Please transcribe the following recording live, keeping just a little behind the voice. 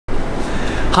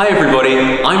Hi everybody,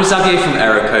 I'm Xavier from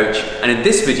AEROCOACH, and in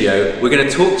this video we're going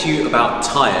to talk to you about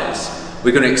tyres.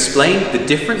 We're going to explain the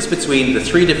difference between the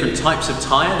 3 different types of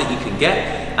tyre that you can get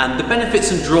and the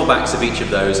benefits and drawbacks of each of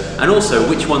those, and also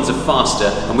which ones are faster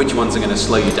and which ones are going to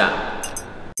slow you down.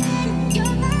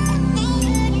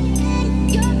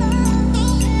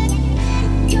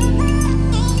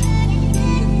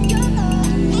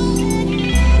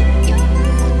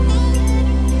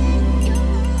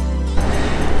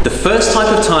 The first type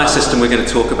of tyre system we're going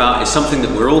to talk about is something that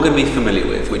we're all going to be familiar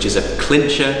with, which is a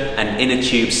clincher and inner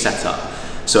tube setup.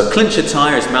 So a clincher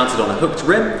tyre is mounted on a hooked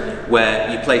rim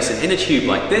where you place an inner tube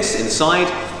like this inside,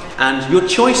 and your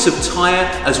choice of tyre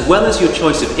as well as your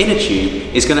choice of inner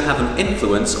tube is going to have an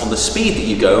influence on the speed that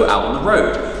you go out on the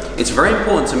road. It's very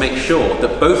important to make sure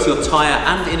that both your tyre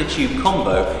and inner tube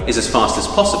combo is as fast as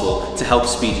possible to help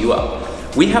speed you up.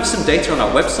 We have some data on our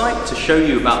website to show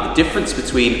you about the difference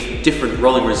between different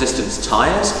rolling resistance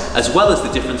tyres, as well as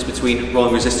the difference between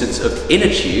rolling resistance of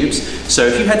inner tubes. So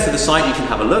if you head to the site, you can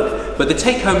have a look. But the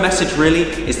take-home message really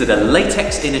is that a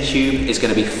latex inner tube is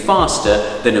going to be faster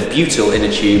than a butyl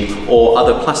inner tube or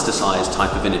other plasticized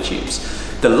type of inner tubes.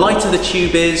 The lighter the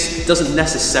tube is doesn't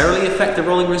necessarily affect the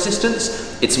rolling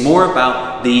resistance. It's more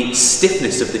about the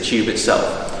stiffness of the tube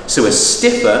itself. So a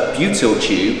stiffer butyl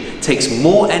tube takes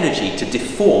more energy to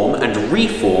deform and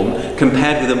reform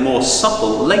compared with a more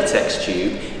supple latex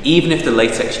tube, even if the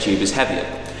latex tube is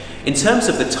heavier. In terms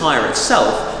of the tyre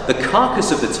itself, the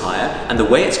carcass of the tyre and the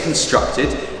way it's constructed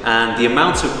and the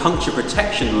amount of puncture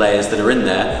protection layers that are in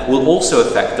there will also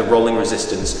affect the rolling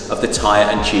resistance of the tyre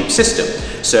and tube system.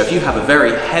 So if you have a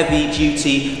very heavy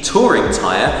duty touring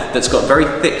tyre that's got very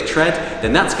thick tread,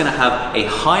 then that's going to have a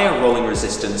higher rolling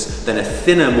resistance than a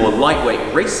thinner, more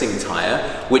lightweight racing tyre,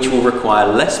 which will require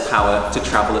less power to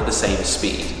travel at the same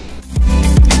speed.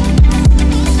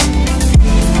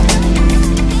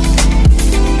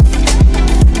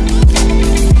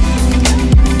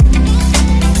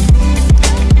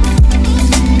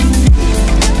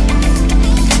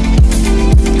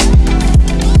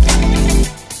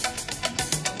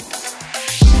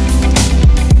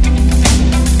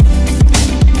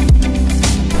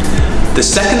 The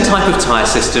second type of tyre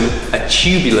system are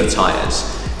tubular tyres.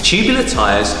 Tubular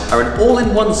tyres are an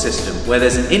all-in-one system where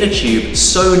there's an inner tube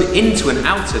sewn into an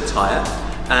outer tyre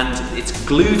and it's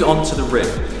glued onto the rim.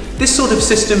 This sort of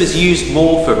system is used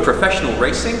more for professional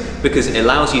racing because it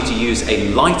allows you to use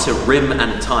a lighter rim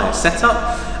and tyre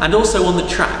setup, and also on the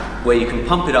track where you can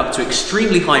pump it up to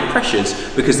extremely high pressures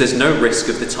because there's no risk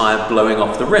of the tyre blowing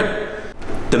off the rim.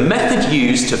 The method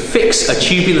used to fix a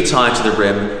tubular tyre to the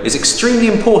rim is extremely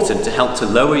important to help to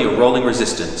lower your rolling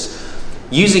resistance.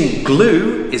 Using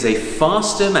glue is a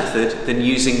faster method than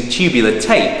using tubular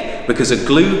tape because a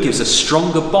glue gives a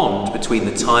stronger bond between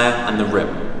the tyre and the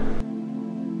rim.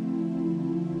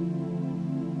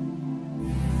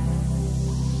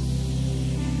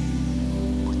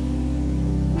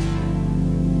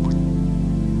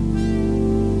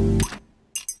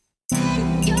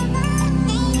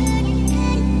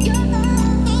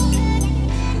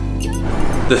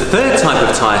 The third type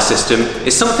of tyre system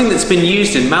is something that's been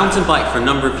used in mountain bike for a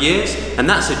number of years, and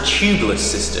that's a tubeless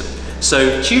system.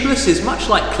 So tubeless is much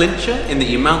like clincher in that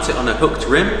you mount it on a hooked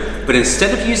rim, but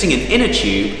instead of using an inner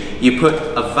tube, you put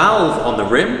a valve on the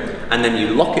rim and then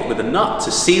you lock it with a nut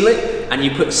to seal it, and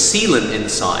you put sealant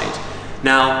inside.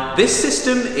 Now, this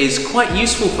system is quite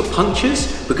useful for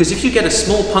punctures because if you get a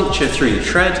small puncture through the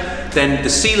tread, then the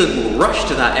sealant will rush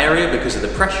to that area because of the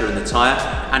pressure in the tyre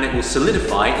and it will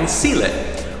solidify and seal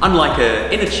it. Unlike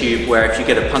an inner tube where if you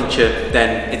get a puncture,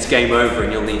 then it's game over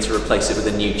and you'll need to replace it with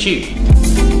a new tube.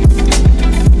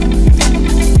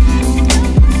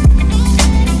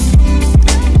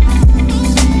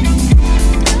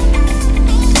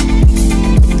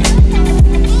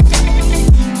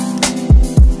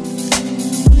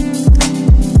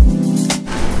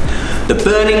 The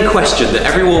burning question that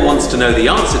everyone wants to know the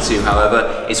answer to,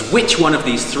 however, is which one of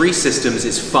these 3 systems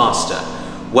is faster?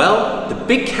 Well, the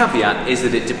big caveat is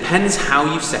that it depends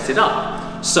how you set it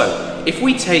up. So, if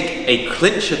we take a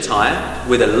clincher tyre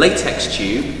with a latex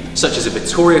tube, such as a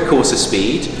Vittoria Corsa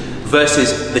Speed,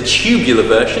 versus the tubular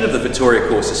version of the Vittoria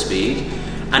Corsa Speed,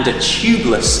 and a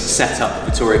tubeless setup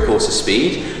Vittoria Corsa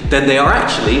Speed, then they are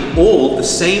actually all the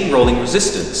same rolling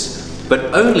resistance,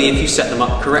 but only if you set them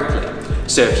up correctly.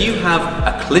 So if you have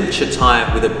a clincher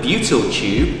tyre with a butyl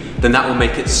tube, then that will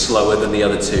make it slower than the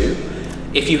other 2.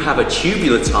 If you have a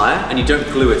tubular tyre and you don't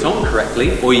glue it on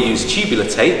correctly, or you use tubular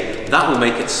tape, that will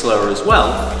make it slower as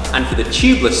well. And for the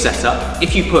tubeless setup,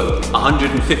 if you put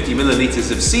 150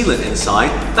 millilitres of sealant inside,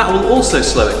 that will also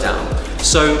slow it down.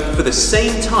 So for the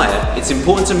same tyre, it's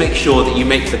important to make sure that you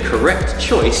make the correct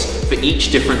choice for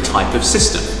each different type of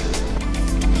system.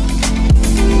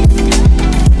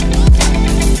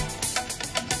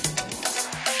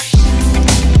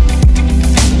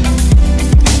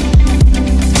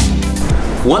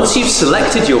 Once you've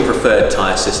selected your preferred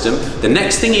tyre system, the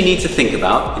next thing you need to think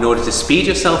about in order to speed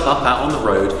yourself up out on the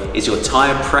road is your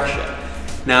tyre pressure.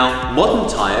 Now, modern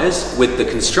tyres, with the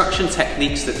construction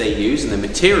techniques that they use and the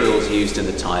materials used in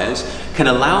the tyres, can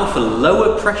allow for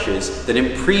lower pressures than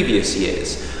in previous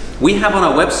years. We have on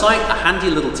our website a handy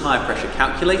little tyre pressure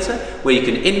calculator where you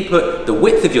can input the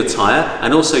width of your tyre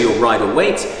and also your rider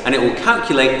weight, and it will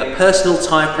calculate a personal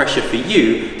tyre pressure for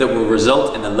you that will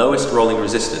result in the lowest rolling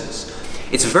resistance.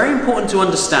 It's very important to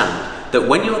understand that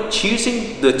when you're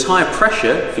choosing the tyre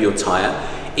pressure for your tyre,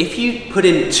 if you put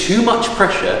in too much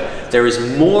pressure, there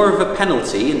is more of a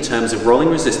penalty in terms of rolling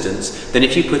resistance than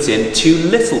if you put in too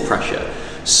little pressure.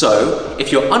 So,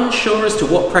 if you're unsure as to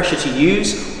what pressure to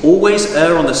use, always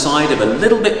err on the side of a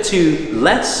little bit too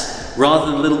less rather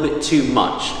than a little bit too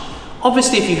much.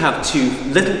 Obviously, if you have too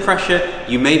little pressure,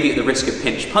 you may be at the risk of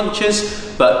pinch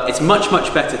punctures, but it's much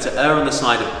better to err on the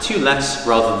side of too less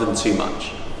rather than too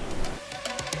much.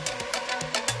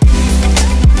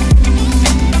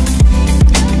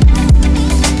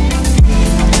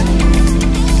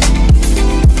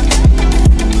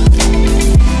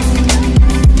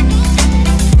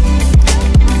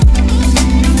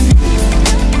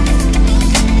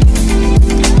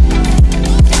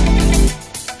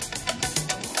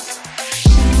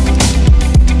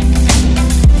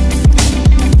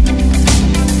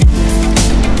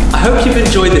 I hope you've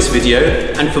enjoyed this video,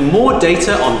 and for more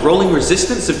data on rolling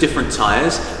resistance of different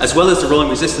tyres, as well as the rolling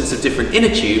resistance of different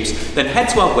inner tubes, then head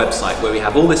to our website where we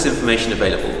have all this information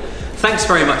available. Thanks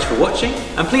very much for watching,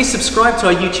 and please subscribe to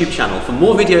our YouTube channel for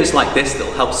more videos like this that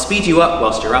will help speed you up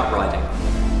whilst you're out riding.